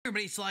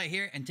everybody, Sly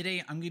here, and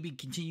today I'm going to be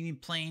continuing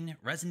playing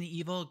Resident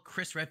Evil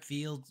Chris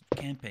Redfield's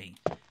campaign.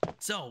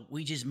 So,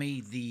 we just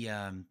made the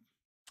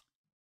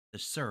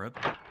syrup,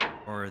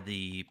 or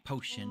the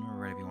potion, or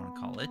whatever you want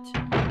to call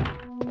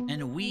it.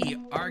 And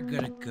we are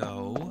going to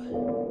go...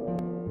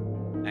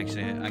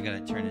 Actually, I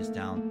got to turn this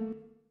down,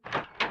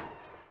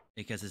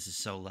 because this is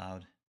so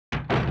loud.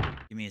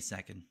 Give me a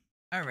second.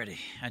 Alrighty,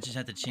 I just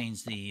had to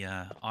change the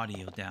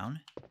audio down.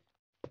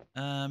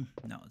 No,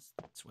 it's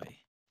this way.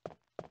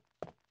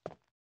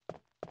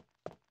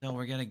 So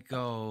we're gonna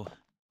go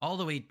all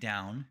the way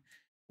down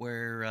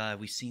where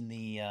we've seen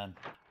the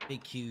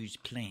big,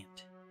 huge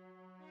plant.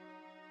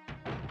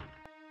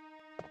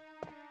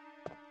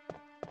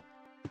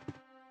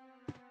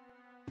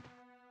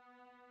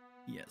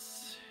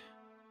 Yes.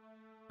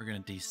 We're gonna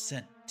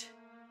descend.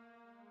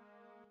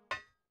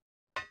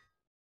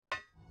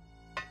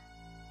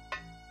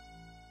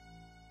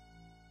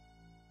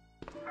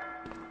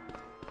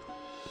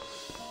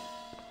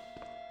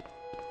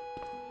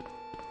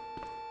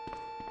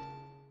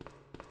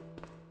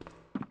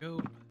 Go.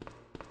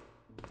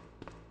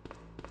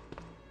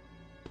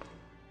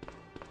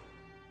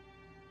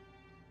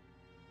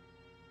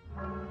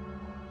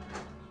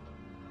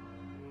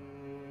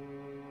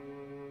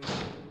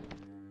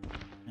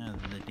 Ah,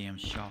 the damn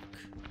shock.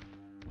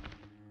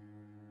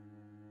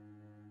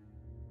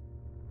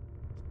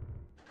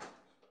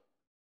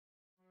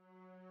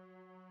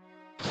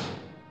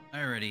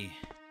 Alrighty.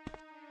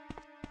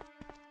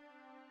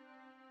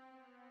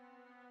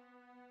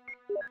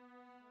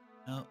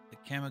 Oh, the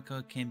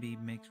chemical can be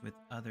mixed with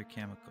other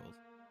chemicals.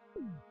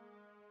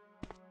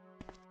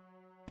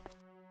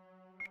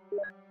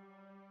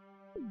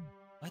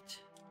 What?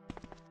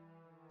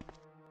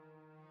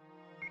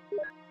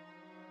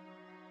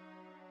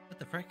 What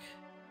the frick?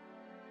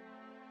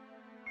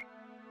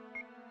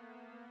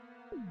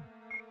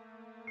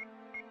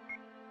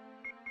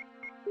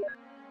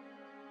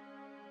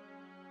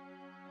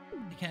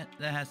 I can't,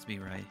 that has to be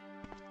right.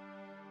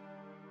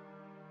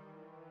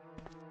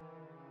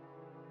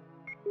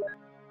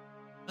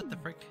 What the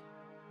frick?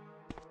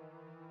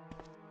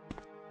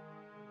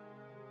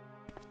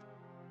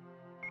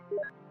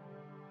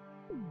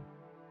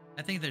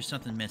 I think there's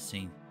something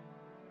missing.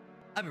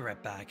 I'll be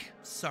right back.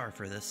 Sorry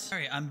for this.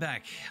 Alright, I'm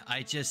back.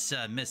 I just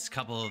missed a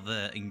couple of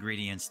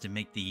ingredients to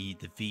make the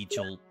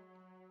V-Jolt.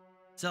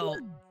 So,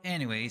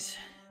 anyways,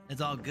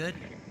 it's all good.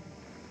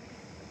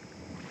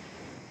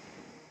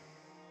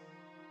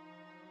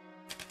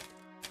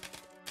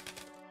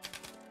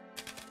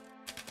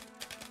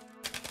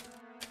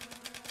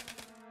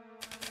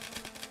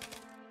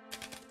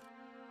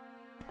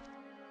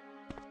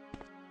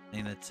 I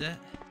think that's it.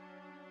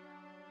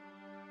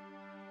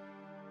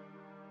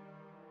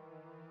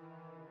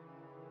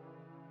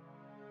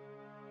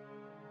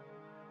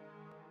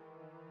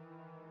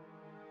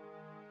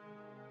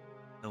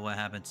 So what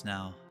happens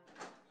now?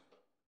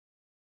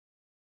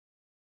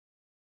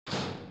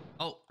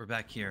 Oh, we're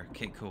back here.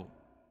 Okay, cool.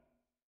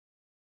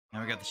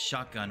 Now we got the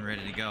shotgun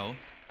ready to go.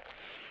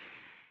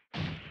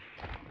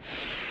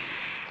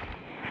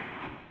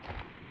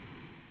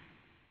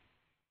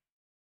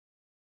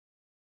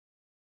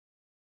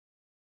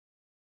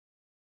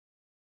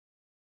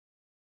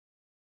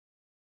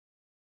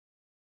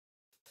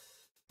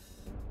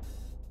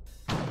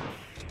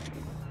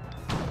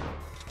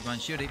 Come on,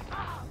 shoot it.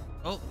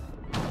 Oh.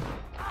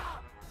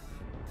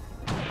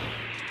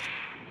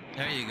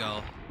 There you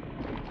go.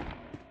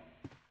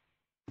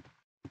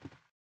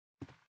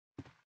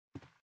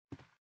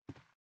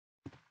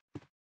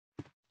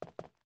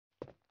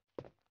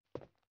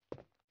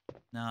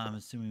 Now I'm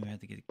assuming we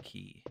have to get a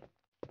key.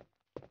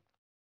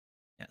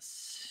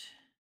 Yes.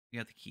 We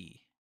got the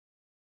key.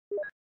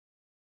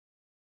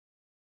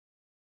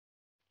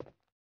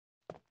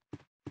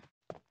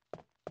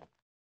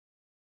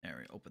 There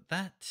we open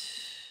that.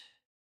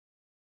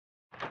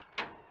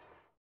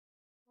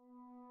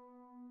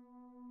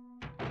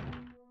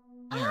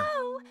 There.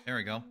 Oh! There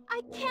we go.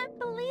 I can't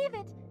believe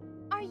it!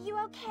 Are you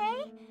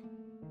okay?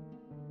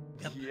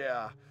 Yep.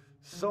 Yeah,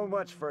 so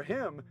much for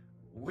him.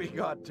 We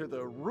got to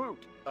the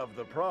root of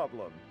the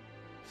problem.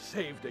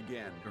 Saved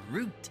again. The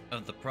root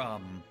of the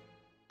problem.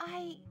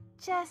 I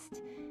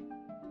just...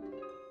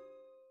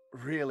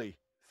 Really,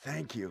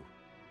 thank you.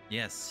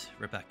 Yes,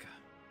 Rebecca.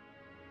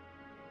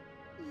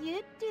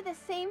 You'd do the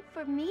same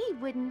for me,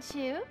 wouldn't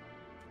you?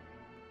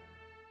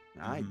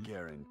 I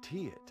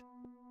guarantee it.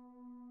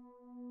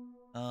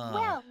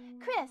 Well,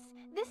 Chris,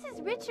 this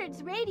is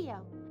Richard's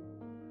radio.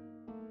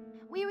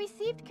 We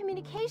received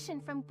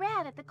communication from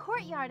Brad at the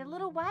courtyard a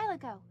little while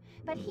ago,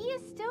 but he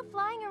is still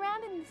flying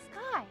around in the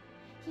sky.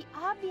 He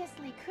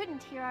obviously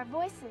couldn't hear our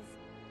voices.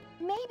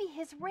 Maybe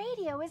his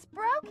radio is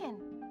broken.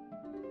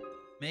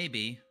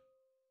 Maybe.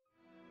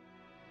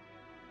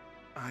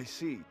 I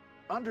see.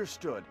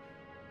 Understood.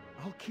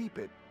 I'll keep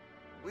it.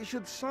 We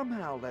should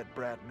somehow let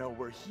Brad know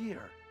we're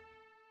here.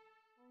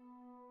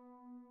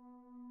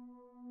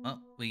 Well,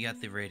 we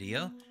got the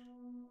radio.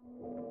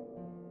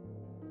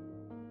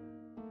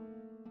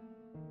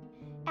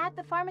 At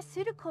the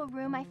pharmaceutical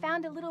room I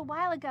found a little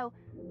while ago,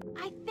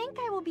 I think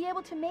I will be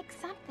able to make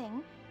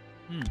something.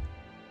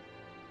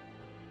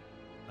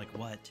 Like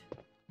what?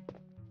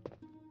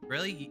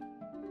 Really?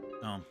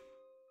 Oh.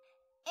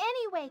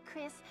 Anyway,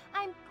 Chris,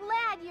 I'm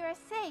glad you're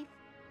safe.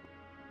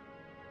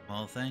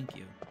 Well, thank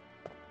you.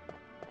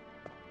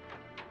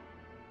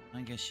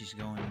 I guess she's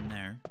going in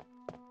there.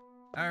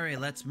 Alright,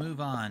 let's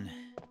move on.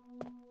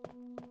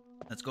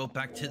 Let's go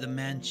back to the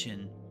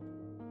mansion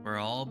where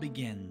it all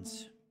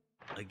begins.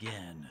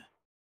 Again.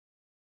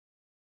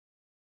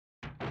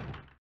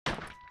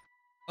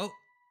 Oh!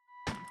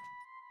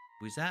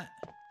 Who's that?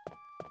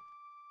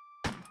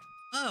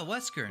 Oh,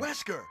 Wesker!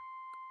 Wesker!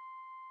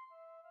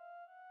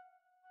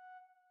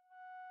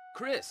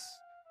 Chris,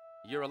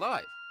 you're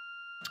alive.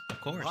 Of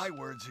course. My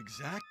words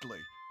exactly.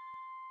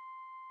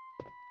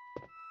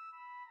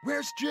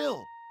 Where's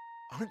Jill?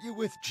 Aren't you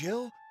with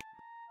Jill?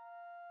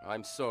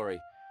 I'm sorry.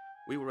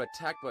 We were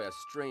attacked by a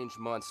strange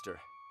monster.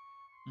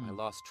 I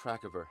lost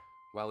track of her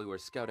while we were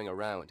scouting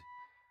around.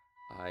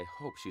 I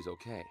hope she's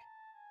okay.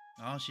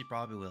 Oh, she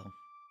probably will.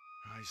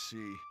 I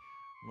see.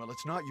 Well,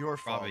 it's not your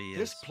fault. Probably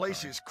This is, place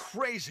probably. is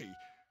crazy.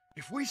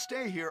 If we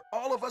stay here,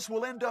 all of us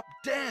will end up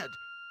dead.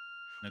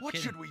 No What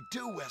kidding. should we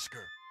do,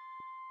 Wesker?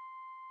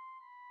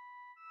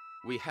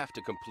 We have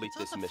to complete It's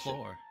this on the mission.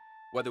 floor.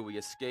 Whether we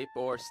escape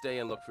or stay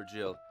and look for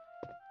Jill,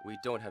 we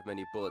don't have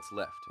many bullets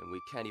left, and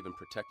we can't even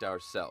protect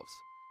ourselves.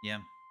 Yeah.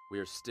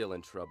 We're still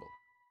in trouble.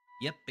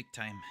 Yep, big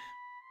time.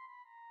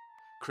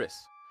 Chris,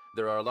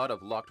 there are a lot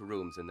of locked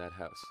rooms in that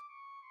house.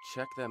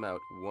 Check them out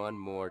one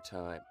more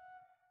time.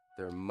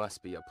 There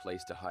must be a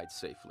place to hide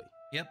safely.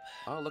 Yep.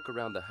 I'll look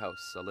around the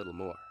house a little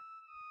more.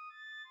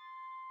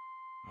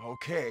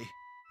 Okay.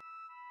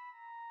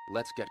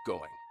 Let's get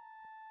going.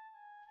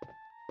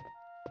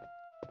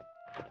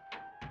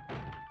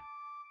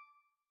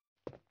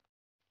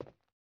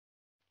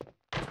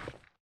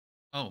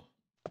 Oh.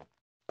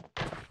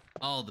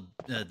 Oh,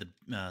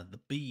 the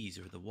bees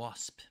or the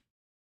wasp.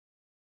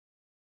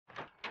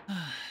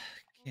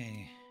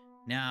 Okay.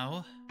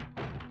 Now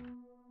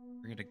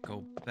we're gonna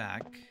go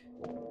back.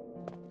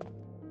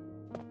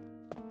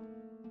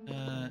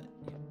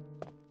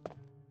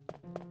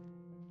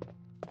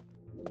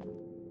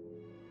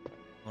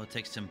 We'll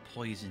take some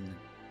poison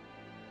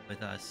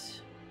with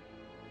us.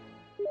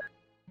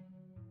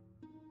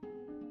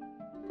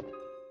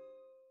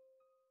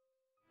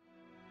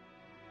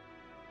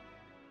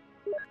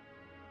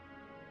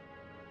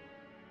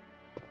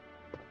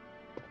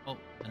 Oh,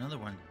 another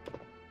one.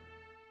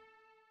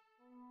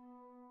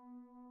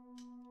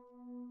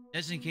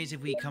 Just in case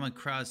if we come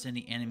across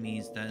any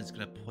enemies that is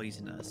gonna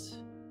poison us.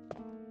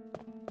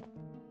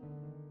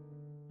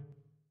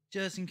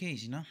 Just in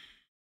case, you know?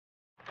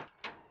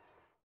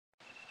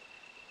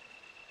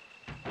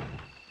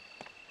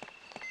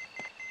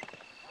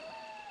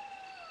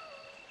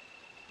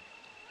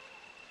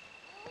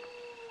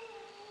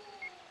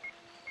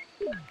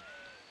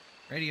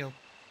 Radio.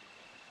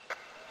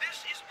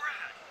 This is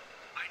Brad.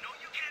 I know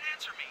you can't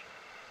answer me,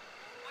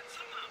 but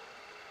somehow,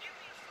 give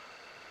me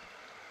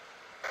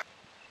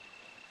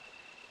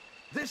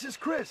a This is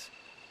Chris.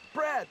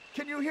 Brad,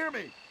 can you hear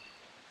me?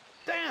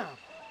 Damn!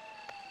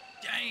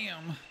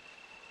 Damn!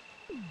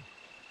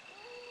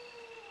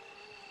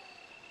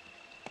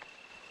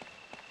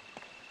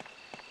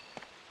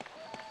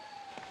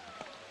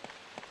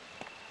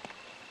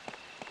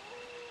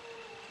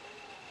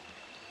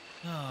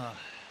 Ah.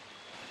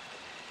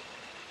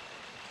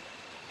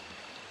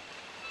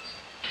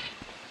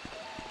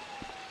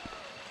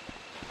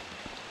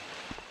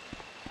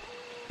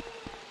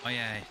 Oh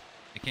yeah,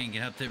 I can't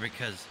get up there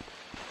because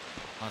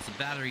lots of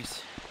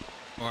batteries.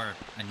 Or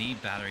I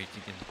need batteries to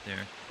get up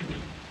there.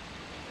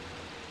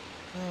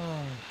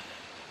 Oh.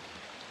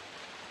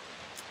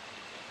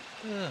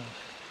 Ugh.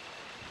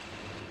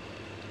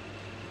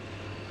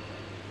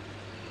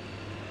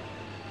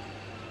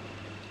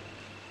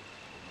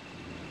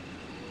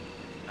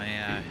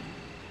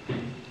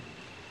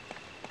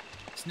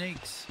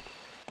 Snakes.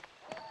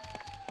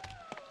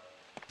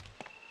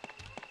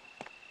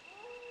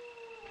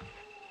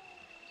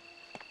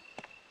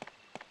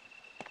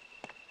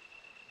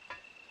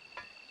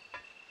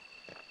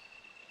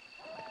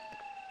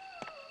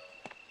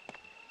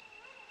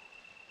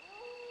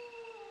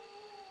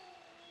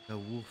 The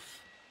wolf.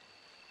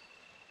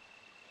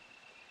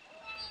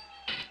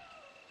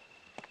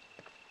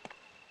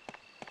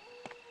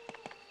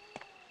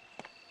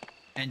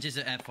 And just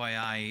a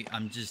FYI,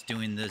 I'm just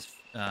doing this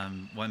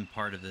one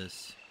part of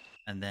this,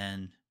 and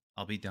then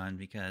I'll be done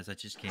because I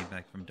just came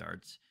back from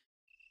darts.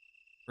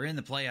 We're in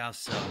the playoffs,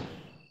 so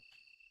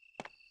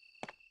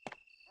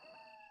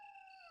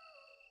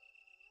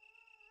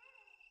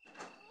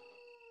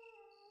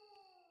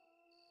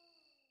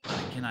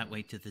I cannot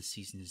wait till this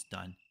season is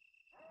done.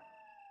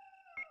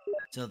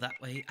 So that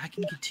way I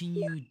can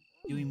continue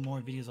doing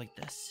more videos like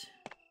this.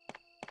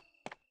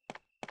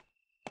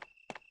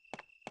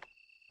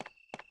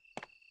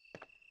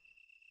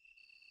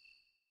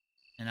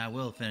 And I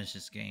will finish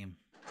this game.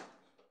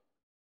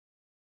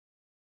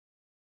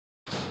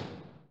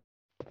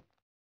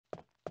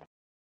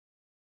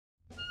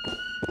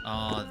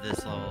 Oh,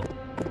 this level.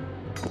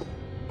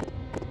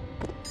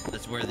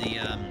 where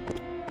the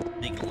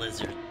big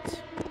lizards.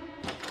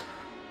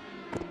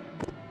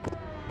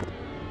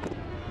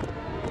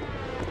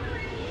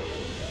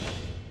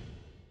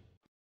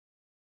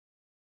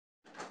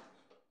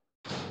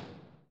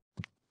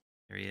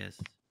 There he is.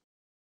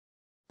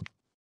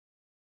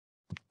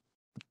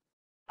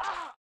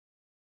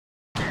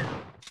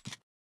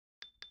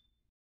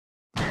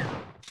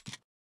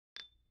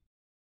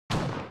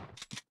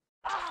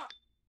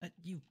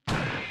 You,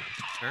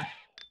 sir.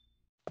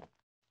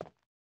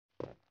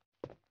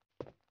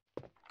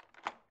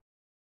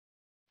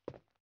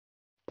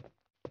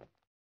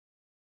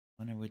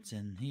 Wonder what's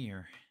in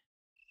here.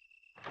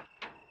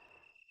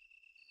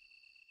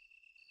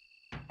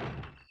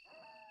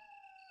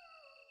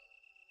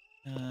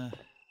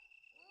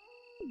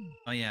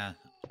 Oh yeah.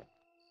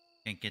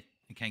 I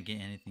can't get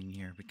anything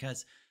here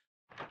because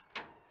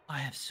I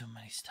have so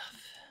many stuff.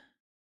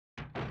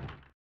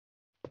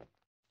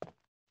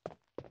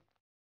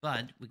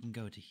 But we can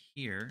go to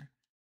here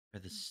where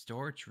the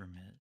storage room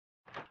is.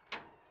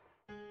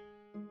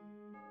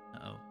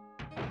 Uh-oh.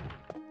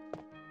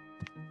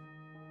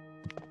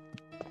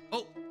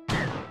 Oh!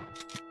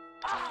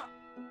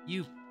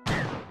 You...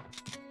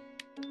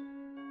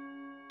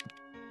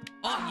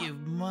 Oh, you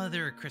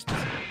mother of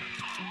Christmas.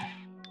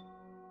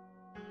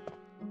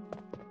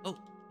 Oh,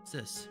 what's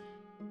this?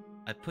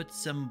 I put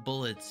some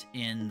bullets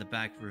in the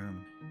back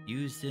room.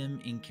 Use them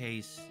in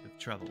case of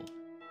trouble.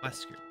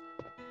 Wesker.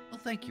 Well,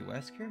 thank you,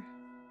 Wesker.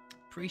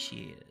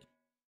 Appreciate it.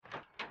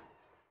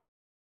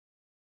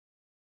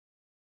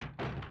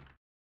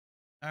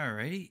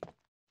 Alrighty.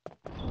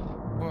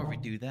 Before we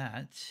do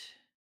that,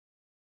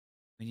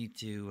 we need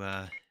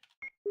to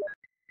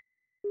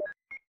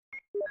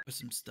put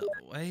some stuff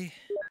away.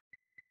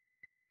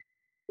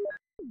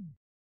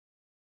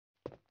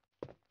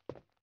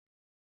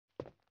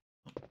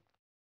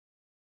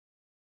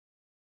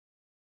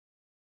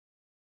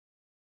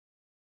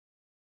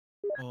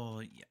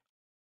 Oh, yeah.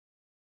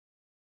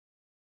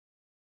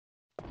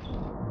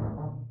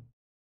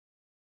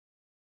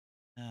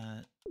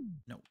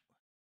 No.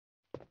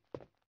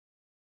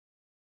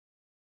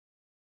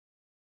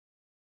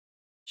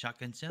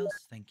 Shotgun shells,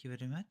 thank you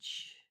very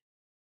much.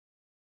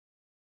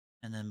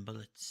 And then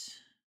bullets.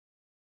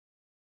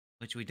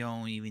 Which we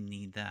don't even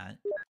need that.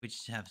 We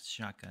just have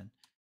shotgun.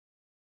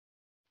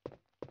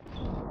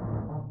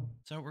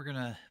 So we're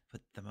gonna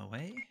put them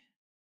away.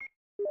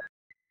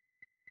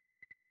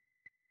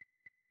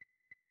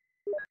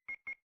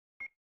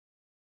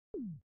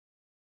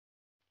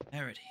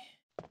 Alrighty.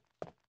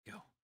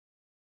 Go.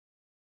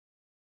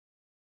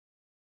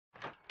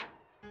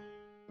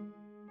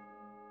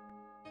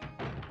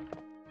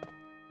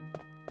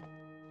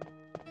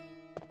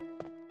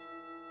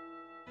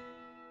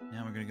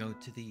 Now we're gonna go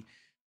to the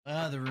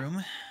other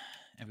room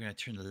and we're gonna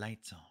turn the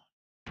lights on.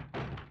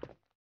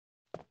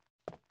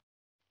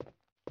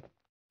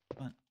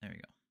 Come on, there we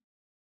go.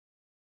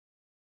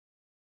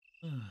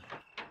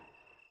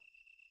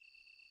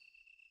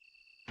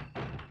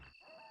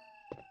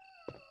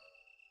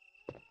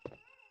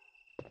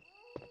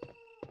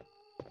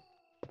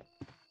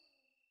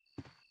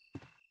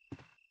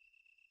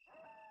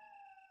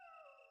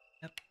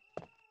 Yep.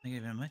 Thank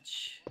you very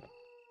much.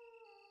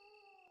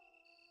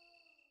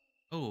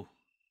 Oh.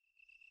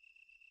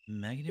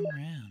 Magnum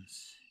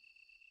rounds.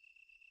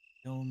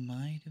 Don't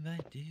mind if I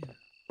do.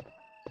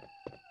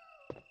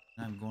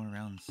 I'm going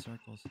around in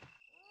circles.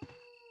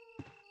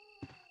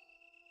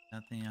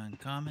 Nothing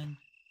uncommon.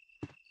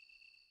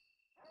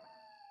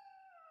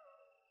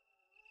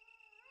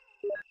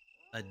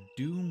 A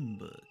doom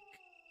book.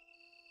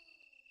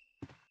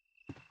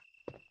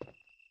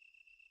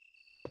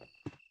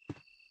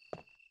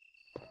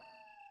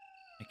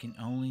 I can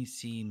only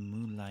see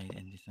moonlight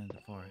and descend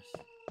the forest.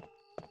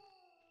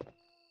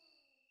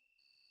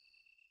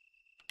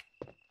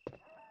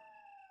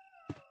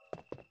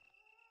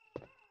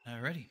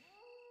 Alrighty.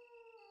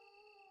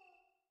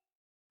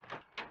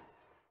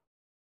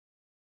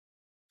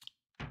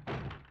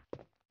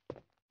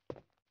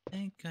 I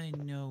think I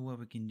know what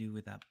we can do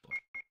with that book.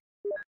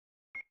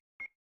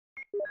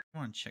 I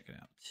want to check it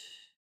out.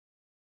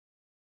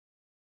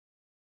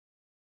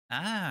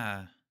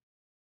 Ah!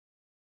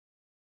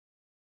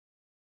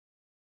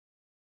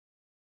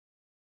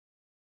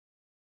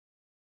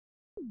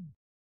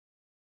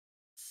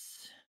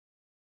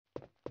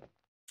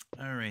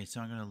 Alright, so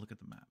I'm gonna look at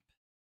the map.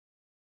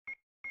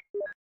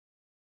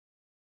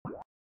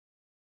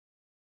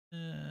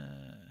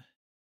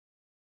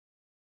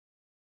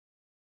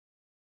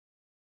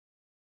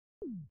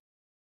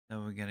 So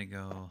we gotta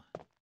go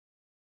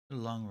a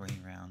long way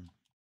around.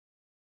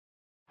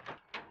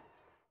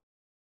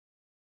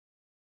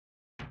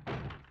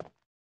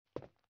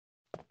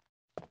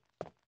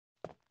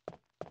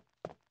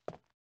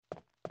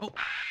 Oh!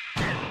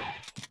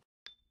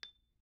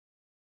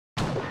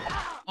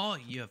 Oh,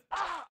 you have...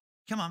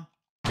 Come on.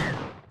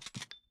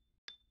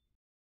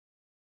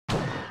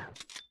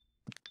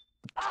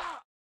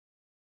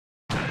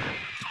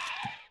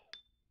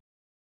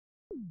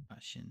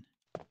 Caution.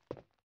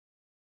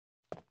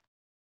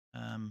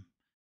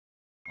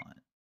 Hold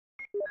on.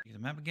 Because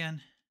map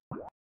again.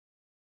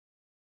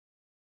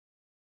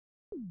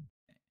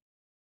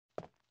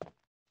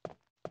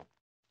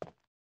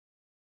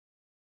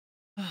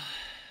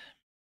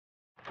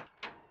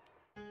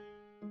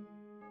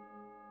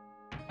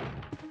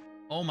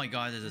 Oh my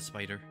god, there's a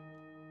spider.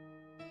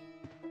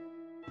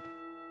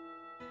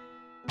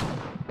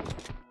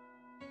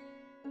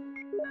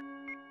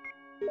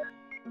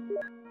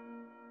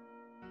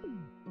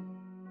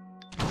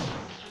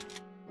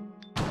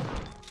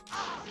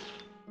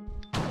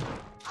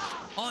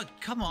 Oh,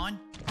 come on.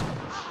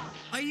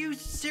 Are you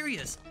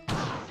serious?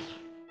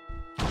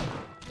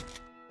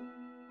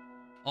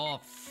 Oh,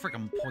 frick,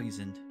 I'm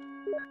poisoned.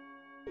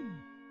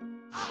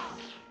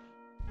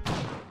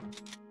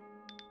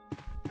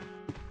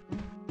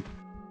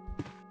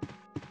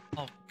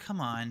 Oh,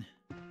 come on.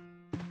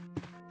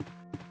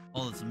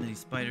 Oh, there's so many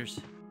spiders.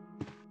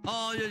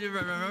 Oh,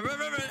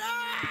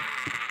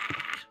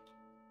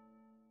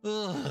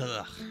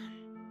 ugh.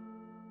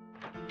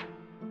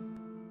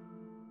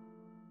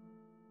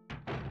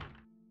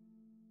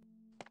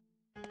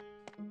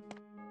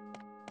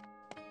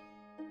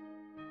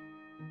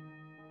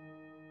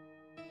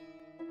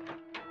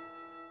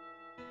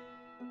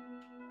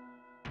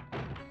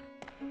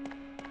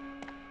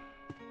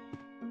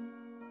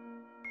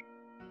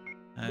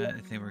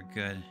 I think we're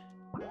good.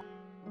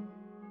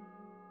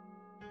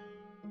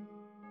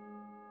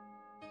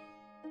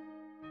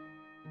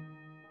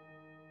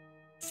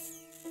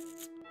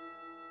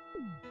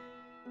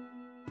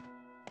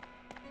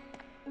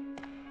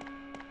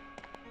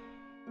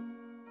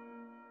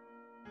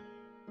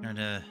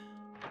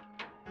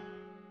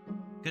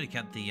 Could have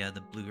kept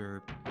the blue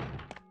herb.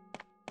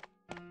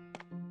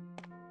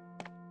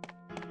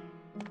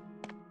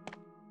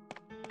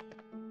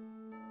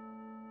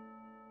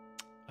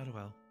 Oh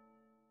well.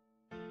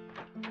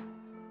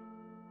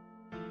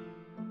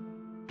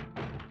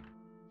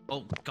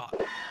 Oh god.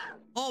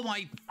 Oh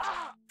my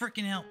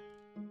freaking hell.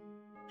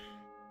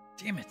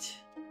 Damn it.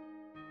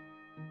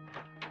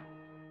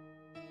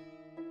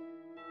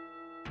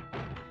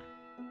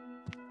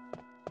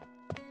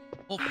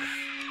 Oh.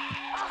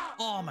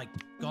 Oh my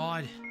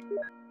god.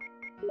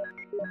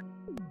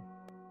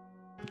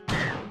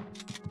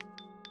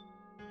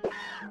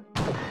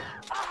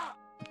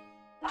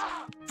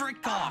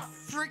 Frick off!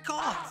 Frick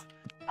off!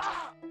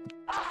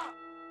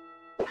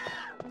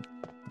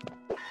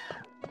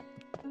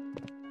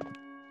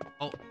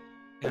 Oh,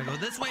 gotta go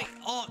this way.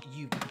 Oh,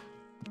 you.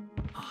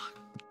 Oh,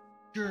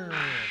 sure.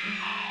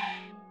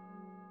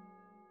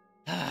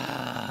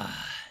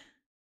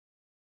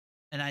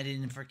 And I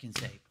didn't freaking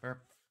save.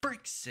 For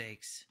frick's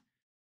sakes.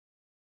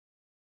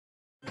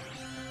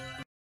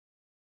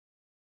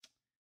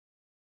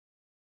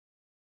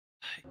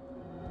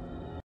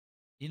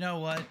 You know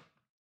what?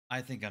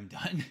 I think I'm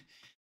done.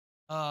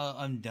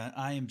 I'm done.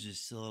 I am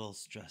just a little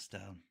stressed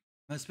out.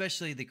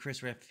 Especially the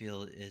Chris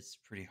Redfield is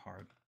pretty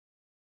hard.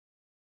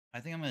 I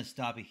think I'm going to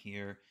stop it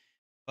here.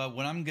 But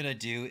what I'm going to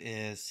do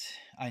is,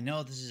 I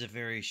know this is a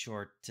very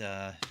short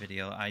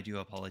video. I do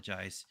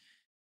apologize.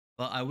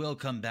 But I will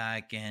come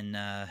back and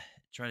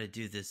try to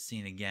do this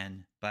scene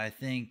again. But I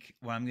think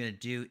what I'm going to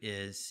do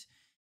is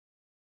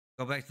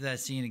go back to that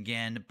scene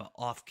again, but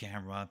off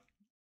camera.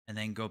 And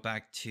then go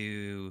back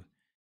to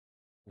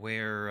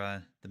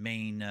where the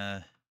main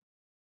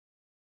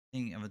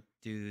thing I'm gonna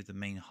do the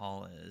main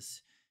hall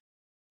is,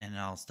 and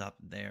I'll stop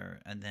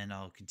there, and then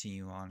I'll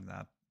continue on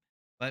that.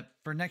 But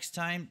for next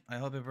time, I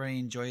hope everybody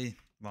enjoy.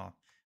 Well,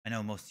 I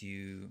know most of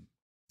you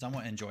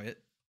somewhat enjoy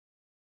it,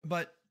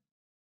 but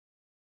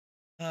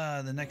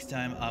the next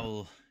time I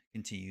will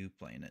continue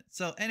playing it.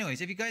 So,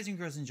 anyways, if you guys and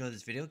girls enjoyed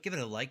this video, give it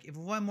a like. If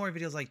you want more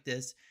videos like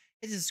this,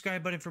 hit the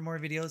subscribe button for more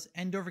videos,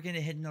 and don't forget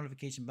to hit the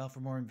notification bell for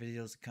more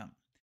videos to come.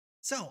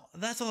 So,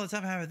 that's all the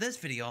time I have for this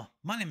video.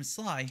 My name is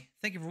Sly,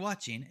 thank you for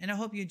watching, and I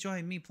hope you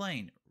enjoyed me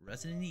playing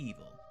Resident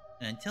Evil.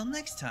 And until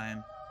next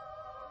time,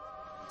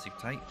 sleep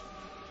tight.